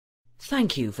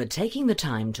Thank you for taking the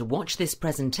time to watch this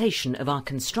presentation of our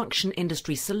construction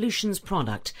industry solutions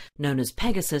product known as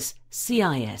Pegasus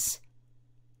CIS.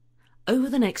 Over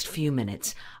the next few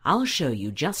minutes, I'll show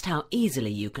you just how easily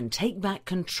you can take back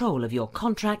control of your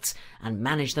contracts and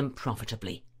manage them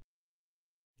profitably.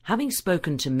 Having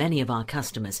spoken to many of our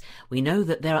customers, we know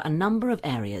that there are a number of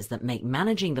areas that make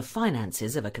managing the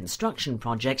finances of a construction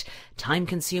project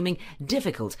time-consuming,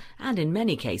 difficult, and in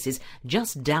many cases,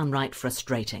 just downright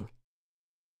frustrating.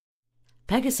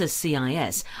 Pegasus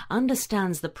CIS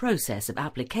understands the process of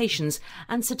applications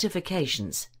and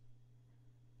certifications.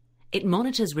 It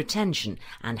monitors retention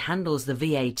and handles the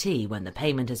VAT when the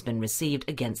payment has been received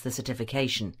against the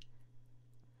certification.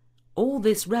 All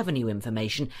this revenue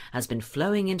information has been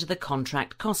flowing into the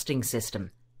contract costing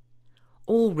system.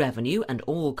 All revenue and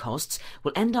all costs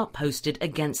will end up posted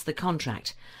against the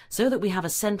contract, so that we have a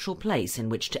central place in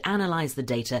which to analyse the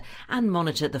data and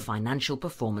monitor the financial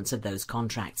performance of those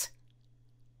contracts.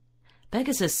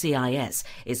 Pegasus CIS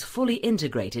is fully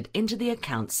integrated into the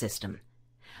accounts system.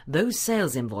 Those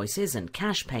sales invoices and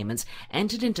cash payments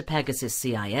entered into Pegasus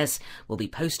CIS will be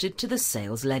posted to the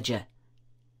sales ledger.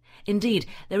 Indeed,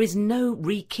 there is no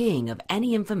rekeying of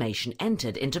any information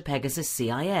entered into Pegasus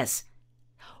CIS.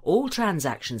 All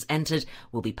transactions entered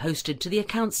will be posted to the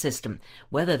accounts system,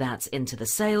 whether that's into the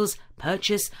sales,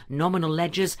 purchase, nominal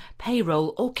ledgers,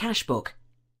 payroll or cash book.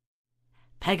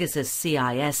 Pegasus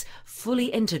CIS fully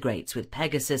integrates with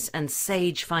Pegasus and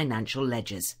Sage financial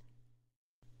ledgers.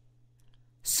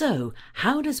 So,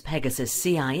 how does Pegasus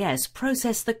CIS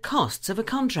process the costs of a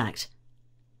contract?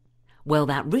 Well,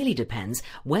 that really depends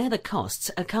where the costs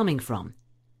are coming from.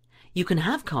 You can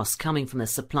have costs coming from the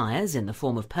suppliers in the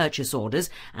form of purchase orders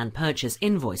and purchase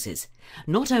invoices.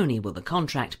 Not only will the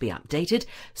contract be updated,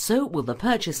 so will the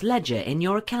purchase ledger in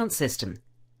your account system.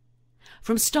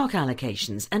 From stock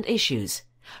allocations and issues.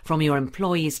 From your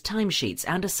employees' timesheets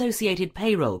and associated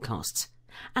payroll costs.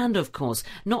 And, of course,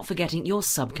 not forgetting your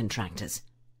subcontractors.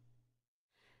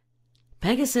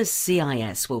 Pegasus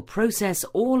CIS will process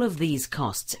all of these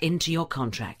costs into your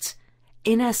contracts.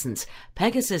 In essence,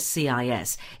 Pegasus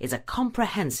CIS is a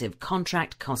comprehensive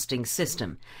contract costing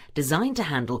system designed to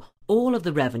handle all of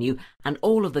the revenue and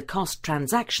all of the cost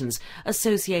transactions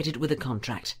associated with a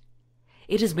contract.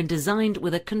 It has been designed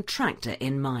with a contractor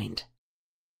in mind.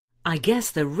 I guess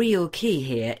the real key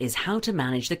here is how to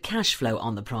manage the cash flow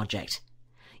on the project.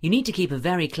 You need to keep a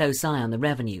very close eye on the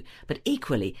revenue, but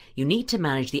equally you need to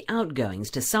manage the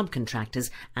outgoings to subcontractors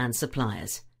and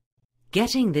suppliers.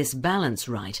 Getting this balance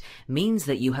right means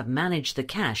that you have managed the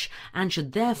cash and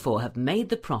should therefore have made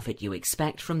the profit you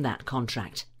expect from that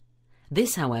contract.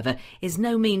 This, however, is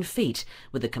no mean feat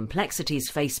with the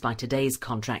complexities faced by today's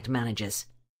contract managers.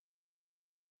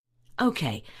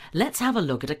 Okay, let's have a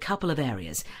look at a couple of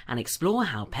areas and explore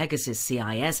how Pegasus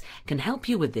CIS can help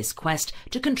you with this quest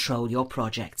to control your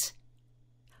projects.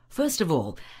 First of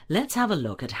all, let's have a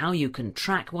look at how you can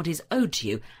track what is owed to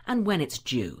you and when it's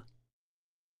due.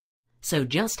 So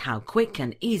just how quick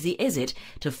and easy is it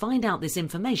to find out this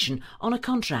information on a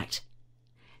contract?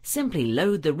 Simply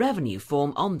load the revenue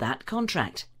form on that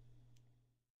contract.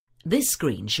 This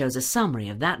screen shows a summary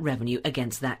of that revenue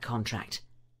against that contract.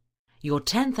 Your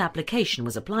 10th application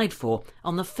was applied for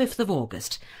on the 5th of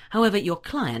August. However, your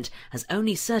client has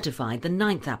only certified the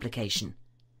 9th application,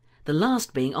 the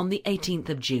last being on the 18th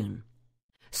of June.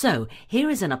 So, here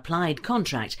is an applied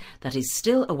contract that is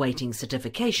still awaiting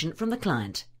certification from the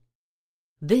client.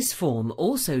 This form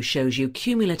also shows you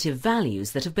cumulative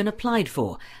values that have been applied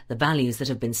for, the values that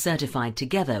have been certified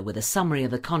together with a summary of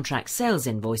the contract sales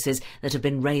invoices that have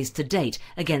been raised to date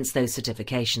against those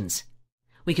certifications.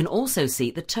 We can also see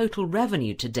the total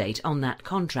revenue to date on that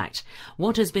contract,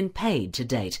 what has been paid to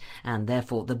date, and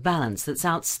therefore the balance that's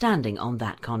outstanding on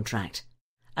that contract.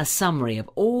 A summary of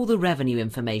all the revenue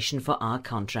information for our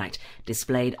contract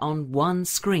displayed on one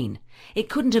screen. It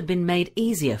couldn't have been made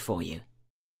easier for you.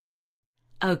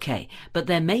 Okay, but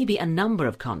there may be a number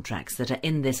of contracts that are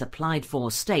in this applied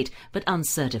for state but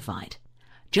uncertified.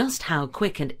 Just how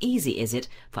quick and easy is it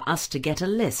for us to get a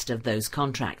list of those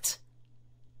contracts?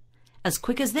 As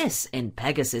quick as this in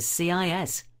Pegasus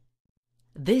CIS.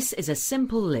 This is a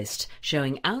simple list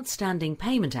showing outstanding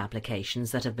payment applications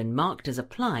that have been marked as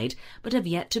applied but have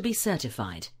yet to be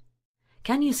certified.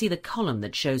 Can you see the column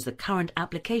that shows the current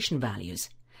application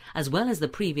values, as well as the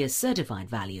previous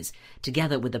certified values,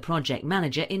 together with the project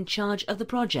manager in charge of the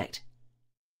project?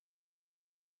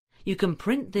 You can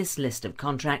print this list of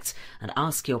contracts and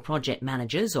ask your project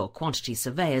managers or quantity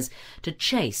surveyors to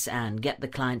chase and get the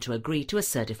client to agree to a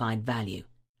certified value.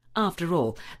 After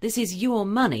all, this is your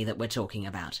money that we're talking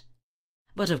about.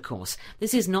 But of course,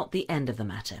 this is not the end of the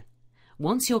matter.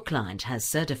 Once your client has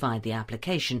certified the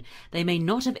application, they may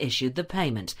not have issued the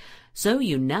payment, so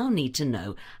you now need to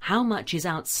know how much is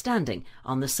outstanding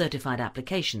on the certified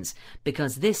applications,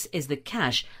 because this is the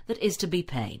cash that is to be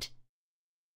paid.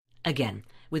 Again,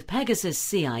 with Pegasus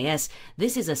CIS,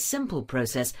 this is a simple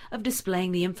process of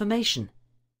displaying the information.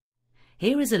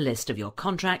 Here is a list of your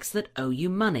contracts that owe you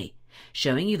money,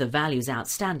 showing you the values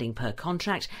outstanding per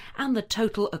contract and the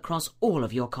total across all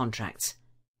of your contracts.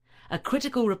 A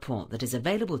critical report that is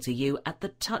available to you at the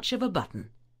touch of a button.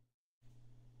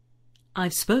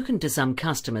 I've spoken to some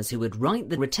customers who would write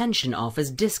the retention off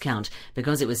as discount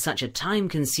because it was such a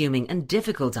time-consuming and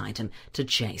difficult item to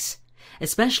chase,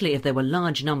 especially if there were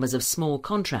large numbers of small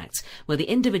contracts where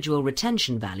the individual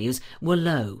retention values were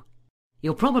low.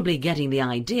 You're probably getting the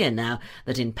idea now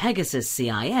that in Pegasus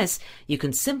CIS you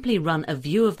can simply run a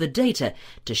view of the data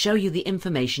to show you the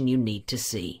information you need to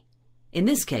see. In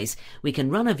this case, we can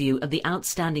run a view of the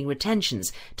outstanding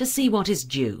retentions to see what is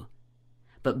due.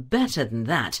 But better than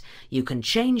that, you can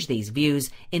change these views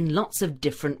in lots of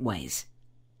different ways.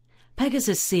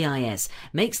 Pegasus CIS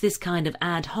makes this kind of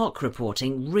ad hoc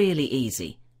reporting really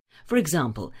easy. For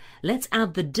example, let's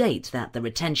add the date that the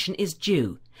retention is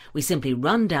due. We simply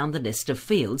run down the list of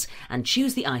fields and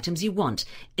choose the items you want,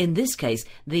 in this case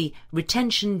the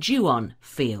retention due on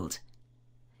field.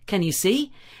 Can you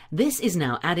see? This is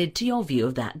now added to your view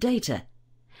of that data.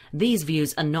 These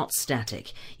views are not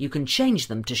static. You can change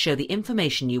them to show the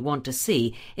information you want to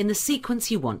see in the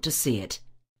sequence you want to see it.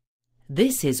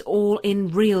 This is all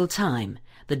in real time.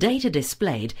 The data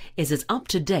displayed is as up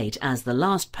to date as the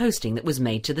last posting that was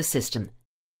made to the system.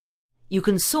 You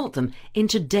can sort them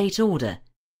into date order.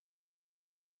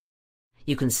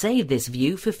 You can save this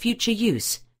view for future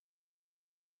use.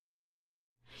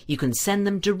 You can send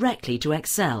them directly to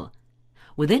Excel.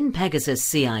 Within Pegasus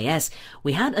CIS,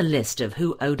 we had a list of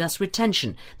who owed us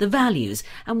retention, the values,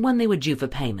 and when they were due for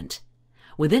payment.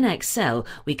 Within Excel,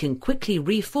 we can quickly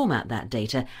reformat that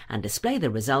data and display the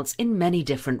results in many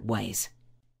different ways.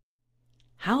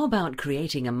 How about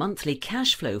creating a monthly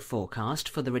cash flow forecast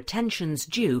for the retentions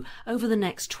due over the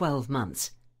next 12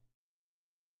 months?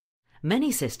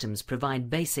 Many systems provide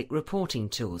basic reporting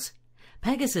tools.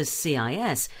 Pegasus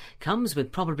CIS comes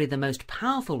with probably the most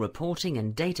powerful reporting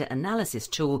and data analysis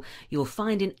tool you'll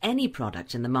find in any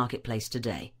product in the marketplace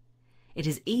today. It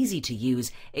is easy to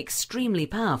use, extremely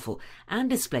powerful, and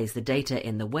displays the data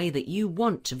in the way that you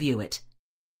want to view it.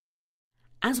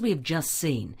 As we have just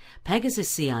seen, Pegasus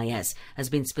CIS has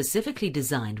been specifically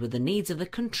designed with the needs of the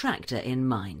contractor in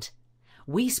mind.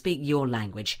 We speak your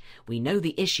language. We know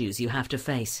the issues you have to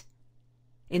face.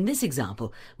 In this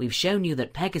example, we've shown you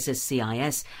that Pegasus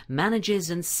CIS manages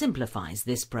and simplifies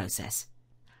this process,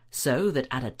 so that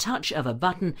at a touch of a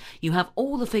button you have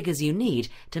all the figures you need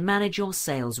to manage your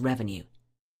sales revenue.